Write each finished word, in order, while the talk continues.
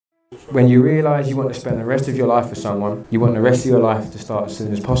When you realise you want to spend the rest of your life with someone, you want the rest of your life to start as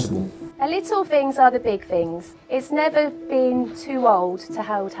soon as possible. The little things are the big things. It's never been too old to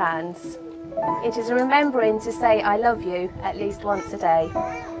hold hands. It is a remembering to say I love you at least once a day.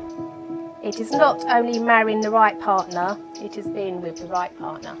 It is not only marrying the right partner, it is being with the right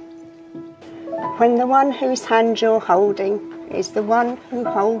partner. When the one whose hand you're holding is the one who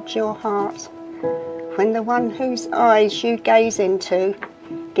holds your heart. When the one whose eyes you gaze into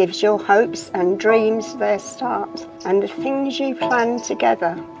gives your hopes and dreams their start. And the things you plan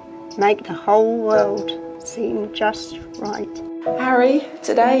together make the whole world seem just right. Harry,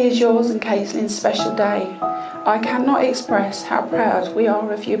 today is yours and Caitlin's special day. I cannot express how proud we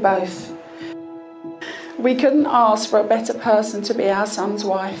are of you both. We couldn't ask for a better person to be our son's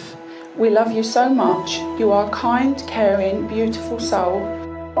wife. We love you so much. You are a kind, caring, beautiful soul.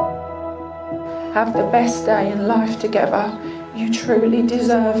 Have the best day in life together. You truly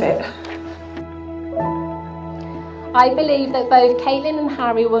deserve it. I believe that both Caitlin and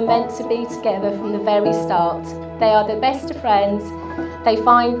Harry were meant to be together from the very start. They are the best of friends, they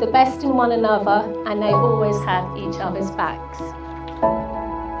find the best in one another, and they always have each other's backs.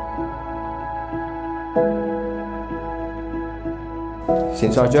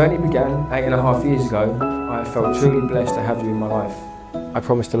 Since our journey began 8.5 years ago, I have felt truly blessed to have you in my life. I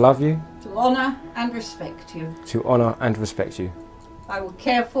promise to love you, to honour and respect you. To honour and respect you. I will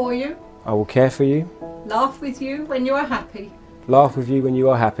care for you. I will care for you. Laugh with you when you are happy. Laugh with you when you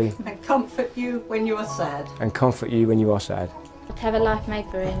are happy. And comfort you when you are sad. And comfort you when you are sad. Whatever life may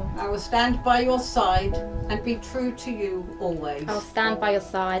bring. I will stand by your side and be true to you always. I will stand by your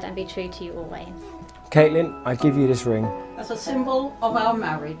side and be true to you always. Caitlin, I give you this ring. As a symbol of our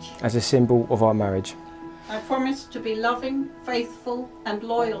marriage. As a symbol of our marriage. I promise to be loving, faithful and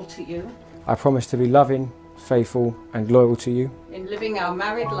loyal to you. I promise to be loving, faithful and loyal to you. In living our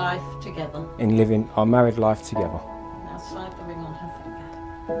married life together. In living our married life together. Now slide the ring on her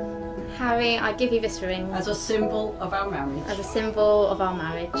finger. Harry, I give you this ring. As a symbol of our marriage. As a symbol of our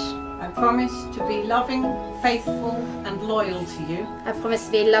marriage. I promise to be loving, faithful and loyal to you. I promise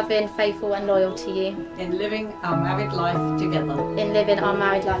to be loving, faithful and loyal to you. In living our married life together. In living our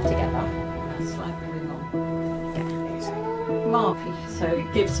married life together. Now slide the ring on. Yeah, easy. Marpy, so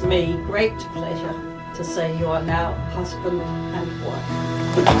it gives me great pleasure to say you are now husband and wife.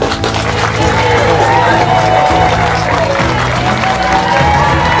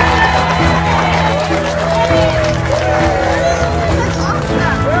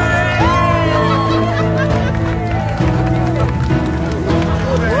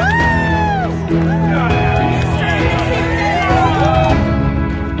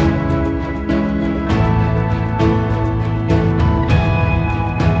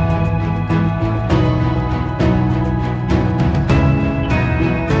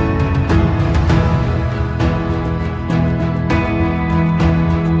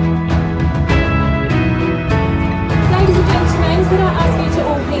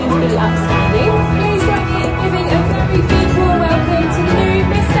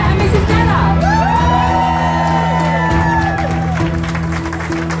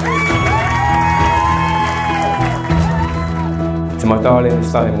 To my darling and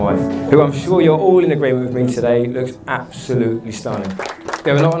stunning wife, who I'm sure you're all in agreement with me today, looks absolutely stunning.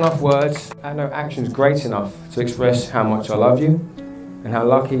 There are not enough words and no actions great enough to express how much I love you and how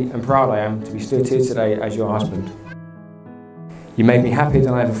lucky and proud I am to be stood here today as your husband. You made me happier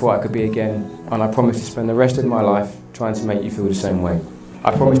than I ever thought I could be again, and I promise to spend the rest of my life trying to make you feel the same way.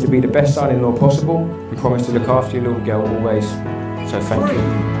 I promise to be the best son-in-law possible and promise to look after your little girl always, so thank you.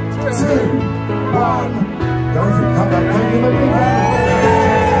 3, 2, 1. Don't come back.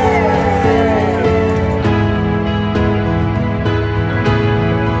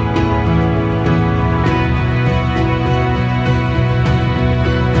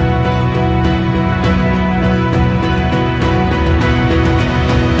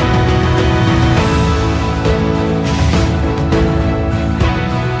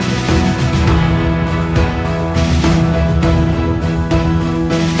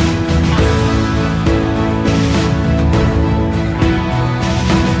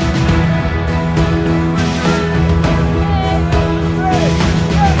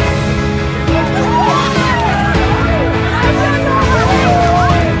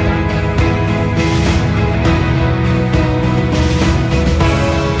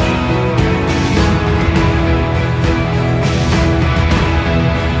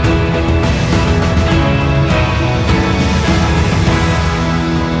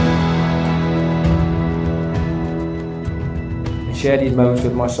 Share these moments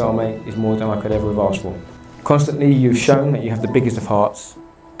with my soulmate is more than I could ever have asked for. Constantly you've shown that you have the biggest of hearts,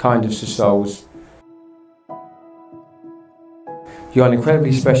 kindest of souls. You are an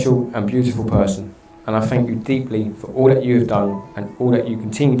incredibly special and beautiful person, and I thank you deeply for all that you have done and all that you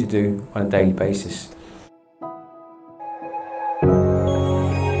continue to do on a daily basis.